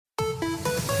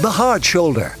The Hard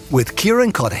Shoulder with Kieran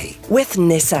with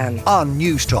Nissan on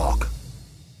News Talk.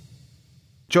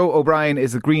 Joe O'Brien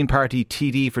is the Green Party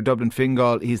TD for Dublin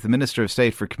Fingal. He's the Minister of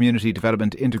State for Community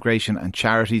Development, Integration and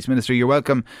Charities. Minister, you're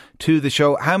welcome to the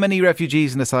show. How many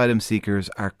refugees and asylum seekers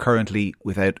are currently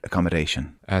without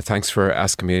accommodation? Thanks for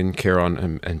asking me in,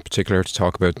 Kieran, in particular to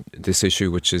talk about this issue,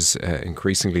 which is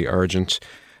increasingly urgent.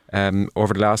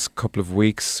 Over the last couple of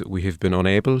weeks, we have been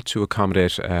unable to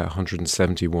accommodate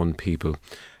 171 people.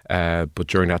 But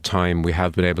during that time, we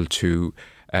have been able to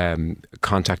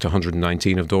contact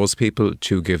 119 of those people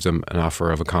to give them an offer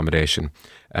of accommodation.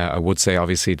 I would say,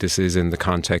 obviously, this is in the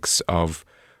context of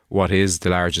what is the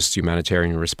largest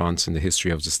humanitarian response in the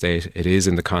history of the state. It is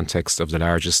in the context of the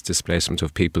largest displacement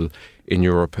of people in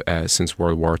Europe since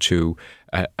World War II.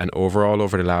 And overall,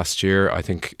 over the last year, I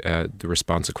think the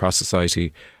response across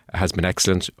society has been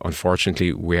excellent.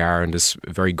 Unfortunately, we are in this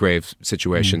very grave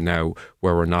situation now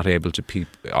where we're not able to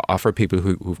offer people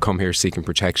who've come here seeking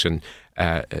protection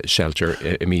shelter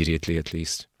immediately, at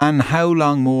least. And how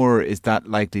long more is that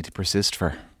likely to persist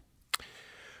for?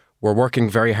 We're working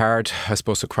very hard, I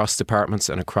suppose, across departments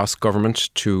and across government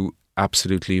to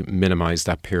absolutely minimise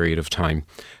that period of time.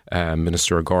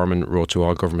 Minister O'Gorman wrote to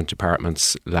all government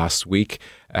departments last week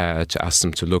to ask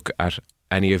them to look at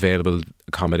any available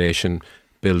accommodation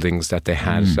buildings that they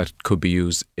had that could be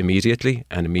used immediately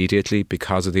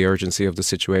because of the urgency of the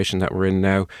situation that we're in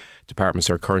now. Departments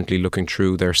are currently looking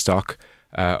through their stock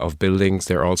of buildings.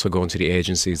 They're also going to the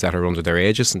agencies that are under their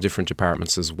aegis and different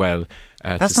departments as well.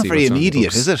 That's not very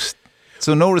immediate, is it?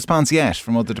 So no response yet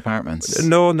from other departments?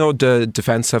 No, the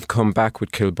Defence have come back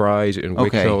with Kilbride. In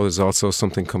Wicklow there's also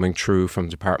something coming through from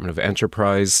the Department of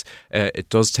Enterprise. It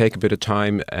does take a bit of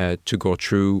time to go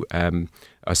through,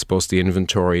 I suppose, the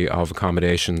inventory of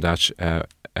accommodation that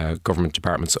government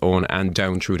departments own and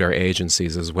down through their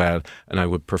agencies as well. And I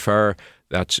would prefer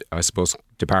that, I suppose,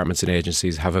 departments and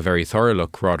agencies have a very thorough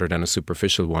look rather than a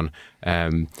superficial one.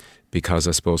 Because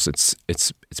I suppose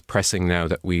it's pressing now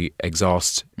that we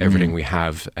exhaust everything we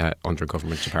have under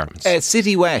government departments.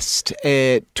 City West,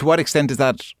 to what extent is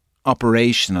that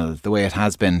operational the way it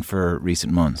has been for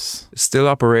recent months? Still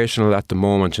operational at the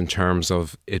moment in terms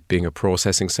of it being a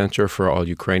processing centre for all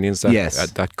Ukrainians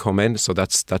that come in. So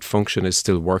that function is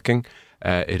still working.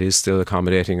 It is still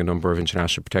accommodating a number of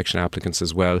international protection applicants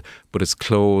as well, but it's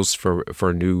closed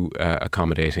for new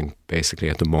accommodating basically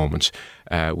at the moment.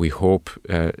 We hope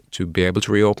to be able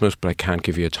to reopen it, but I can't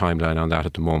give you a timeline on that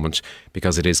at the moment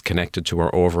because it is connected to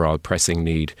our overall pressing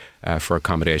need for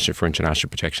accommodation for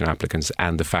international protection applicants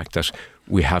and the fact that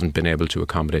we haven't been able to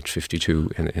accommodate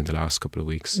 52 in the last couple of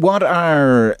weeks. What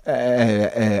are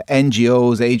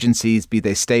NGOs, agencies, be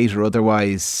they state or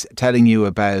otherwise, telling you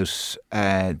about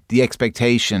the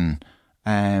expectation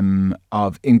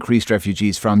of increased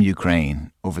refugees from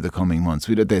Ukraine over the coming months?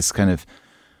 We did this kind of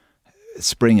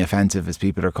spring offensive, as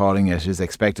people are calling it, is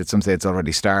expected. Some say it's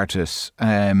already started.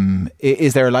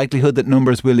 Is there a likelihood that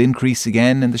numbers will increase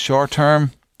again in the short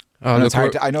term? I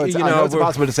know it's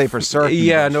impossible to say for certain.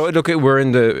 Yeah, no, look, we're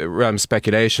in the realm of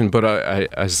speculation, but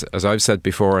as I've said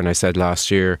before and I said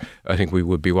last year, I think we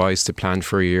would be wise to plan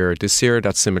for a year this year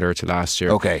that's similar to last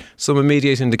year. Okay. Some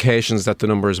immediate indications that the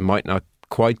numbers might not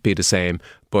quite be the same,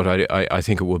 but I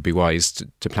think it would be wise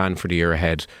to plan for the year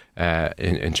ahead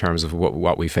in terms of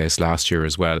what we faced last year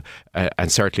as well.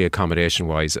 And certainly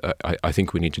accommodation-wise, I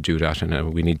think we need to do that,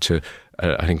 and we need to,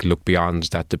 I think, look beyond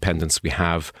that dependence we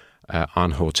have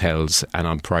on hotels and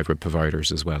on private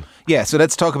providers as well. Yeah, so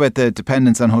let's talk about the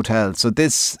dependence on hotels. So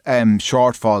this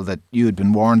shortfall that you had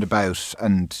been warned about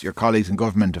and your colleagues in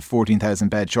government, a 14,000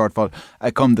 bed shortfall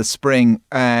come the spring,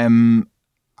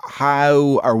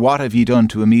 how or what have you done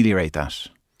to ameliorate that?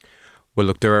 Well,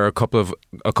 look, there are a couple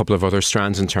of other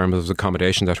strands in terms of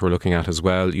accommodation that we're looking at as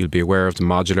well. You'll be aware of the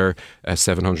modular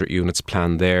 700 units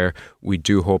planned there. We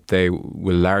do hope they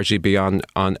will largely be on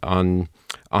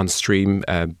stream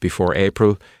before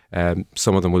April.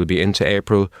 Some of them will be into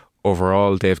April.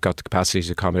 Overall, they've got the capacity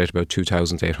to accommodate about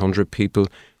 2,800 people.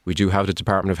 We do have the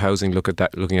Department of Housing looking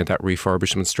at that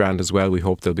refurbishment strand as well. We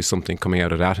hope there'll be something coming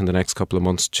out of that in the next couple of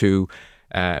months too.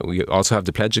 We also have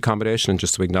the pledge accommodation, and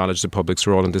just to acknowledge the public's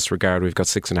role in this regard, we've got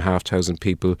 6,500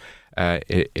 people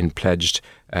in pledged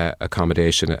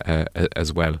accommodation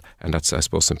as well, and that's, I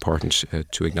suppose, important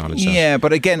to acknowledge that. Yeah,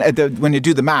 but again, when you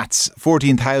do the maths,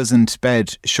 14,000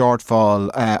 bed shortfall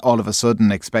all of a sudden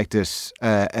expected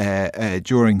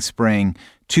during spring,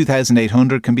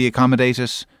 2,800 can be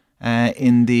accommodated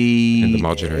in the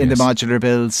modular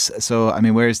bills. So, I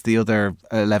mean, where's the other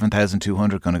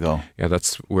 11,200 going to go? Yeah,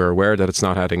 we're aware that it's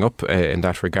not adding up in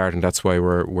that regard, and that's why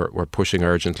we're pushing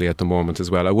urgently at the moment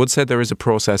as well. I would say there is a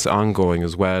process ongoing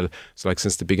as well. So, like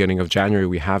since the beginning of January,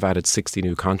 we have added 60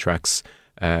 new contracts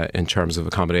in terms of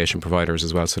accommodation providers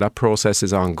as well. So that process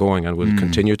is ongoing and will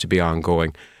continue to be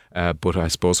ongoing. But I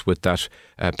suppose with that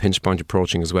pinch point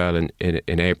approaching as well in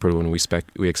April, when we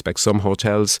expect some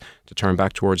hotels to turn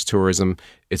back towards tourism,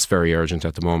 it's very urgent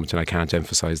at the moment, and I can't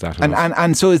emphasise that enough.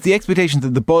 And so is the expectation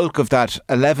that the bulk of that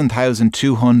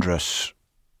 11,200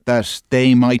 that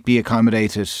they might be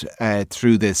accommodated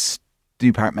through this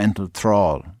departmental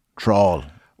trawl?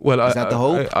 Well, is that the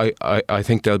hope? I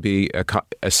think they'll be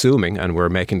assuming, and we're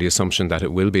making the assumption that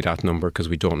it will be that number because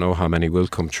we don't know how many will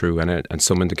come through, and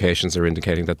some indications are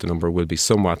indicating that the number will be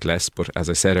somewhat less. But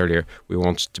as I said earlier, we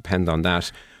won't depend on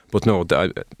that. But no,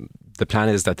 the plan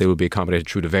is that they will be accommodated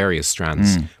through the various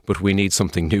strands, but we need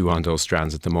something new on those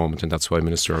strands at the moment, and that's why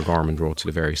Minister O'Gorman wrote to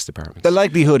the various departments. The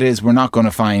likelihood is we're not going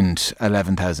to find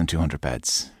 11,200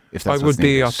 beds. If that's I would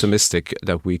be optimistic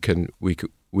that we can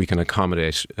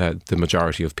accommodate the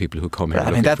majority of people who come here.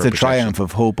 I mean, that's a triumph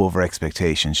of hope over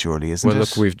expectation, surely, isn't it? Well,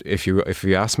 look, if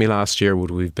you asked me last year, would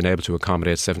we have been able to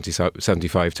accommodate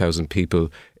 75,000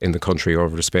 people in the country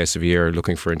over the space of a year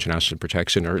looking for international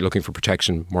protection or looking for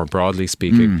protection more broadly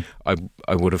speaking, I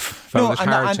would have found it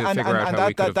hard to figure out how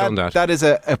we could have done that. That is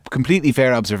a completely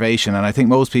fair observation, and I think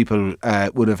most people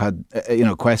would have had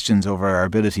questions over our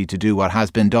ability to do what has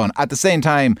been done. At the same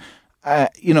time,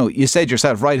 you said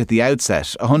yourself right at the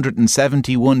outset,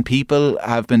 171 people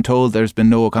have been told there's been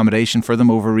no accommodation for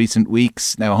them over recent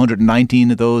weeks. Now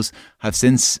 119 of those have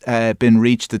since been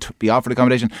reached to be offered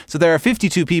accommodation. So there are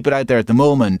 52 people out there at the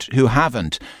moment who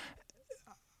haven't.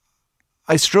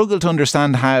 I struggle to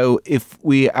understand how, if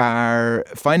we are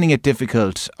finding it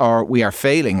difficult, or we are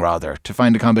failing rather, to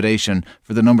find accommodation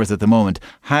for the numbers at the moment,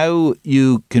 how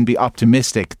you can be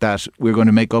optimistic that we're going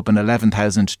to make up an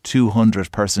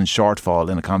 11,200 person shortfall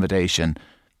in accommodation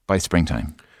by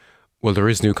springtime. Well, there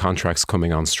is new contracts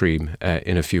coming on stream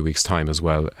in a few weeks' time as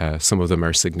well. Some of them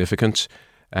are significant.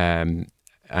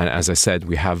 And as I said,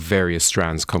 we have various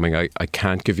strands coming. I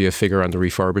can't give you a figure on the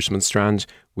refurbishment strand.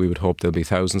 We would hope there'll be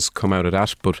thousands come out of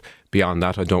that. But beyond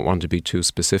that, I don't want to be too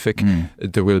specific.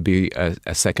 There will be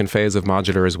a second phase of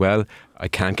modular as well. I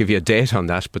can't give you a date on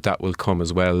that, but that will come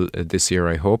as well this year,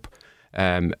 I hope.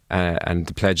 And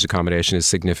the pledged accommodation is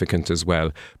significant as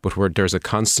well. But there's a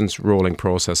constant rolling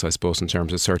process, I suppose, in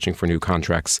terms of searching for new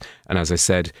contracts. And as I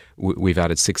said, we've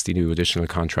added 60 new additional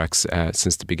contracts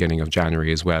since the beginning of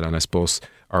January as well. And I suppose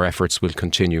our efforts will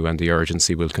continue and the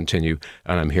urgency will continue.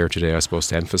 And I'm here today, I suppose,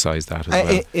 to emphasise that as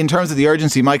well. In terms of the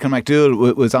urgency, Michael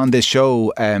McDougall was on this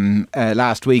show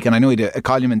last week, and I know he did a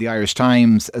column in the Irish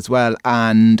Times as well.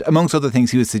 And amongst other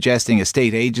things, he was suggesting a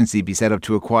state agency be set up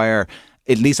to acquire,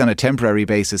 at least on a temporary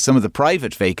basis, some of the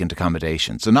private vacant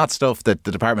accommodation. So not stuff that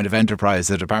the Department of Enterprise,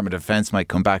 the Department of Defence might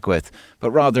come back with,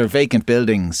 but rather vacant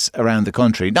buildings around the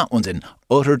country. Not ones in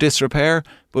utter disrepair,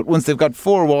 but ones they've got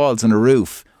four walls and a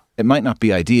roof. It might not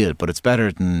be ideal, but it's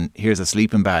better than here's a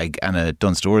sleeping bag and a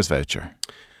Dunnes Stores voucher.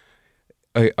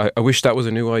 I wish that was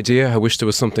a new idea. I wish there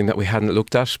was something that we hadn't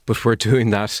looked at, but we're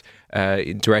doing that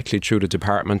directly through the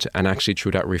department and actually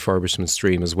through that refurbishment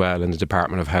stream as well in the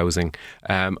Department of Housing.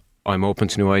 I'm open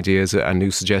to new ideas and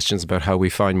new suggestions about how we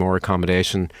find more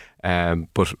accommodation,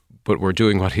 but we're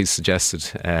doing what he's suggested.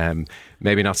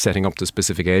 Maybe not setting up the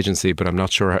specific agency, but I'm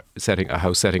not sure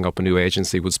how setting up a new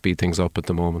agency would speed things up at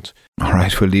the moment. All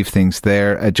right, we'll leave things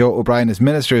there. Joe O'Brien is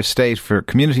Minister of State for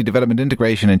Community Development,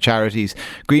 Integration and Charities,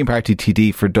 Green Party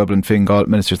TD for Dublin Fingal.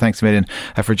 Minister, thanks a million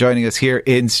for joining us here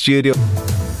in studio.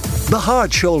 The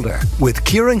Hard Shoulder with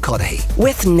Kieran Cuddihy.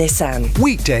 With Nissan.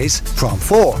 Weekdays from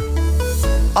 4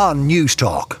 on News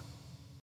Talk.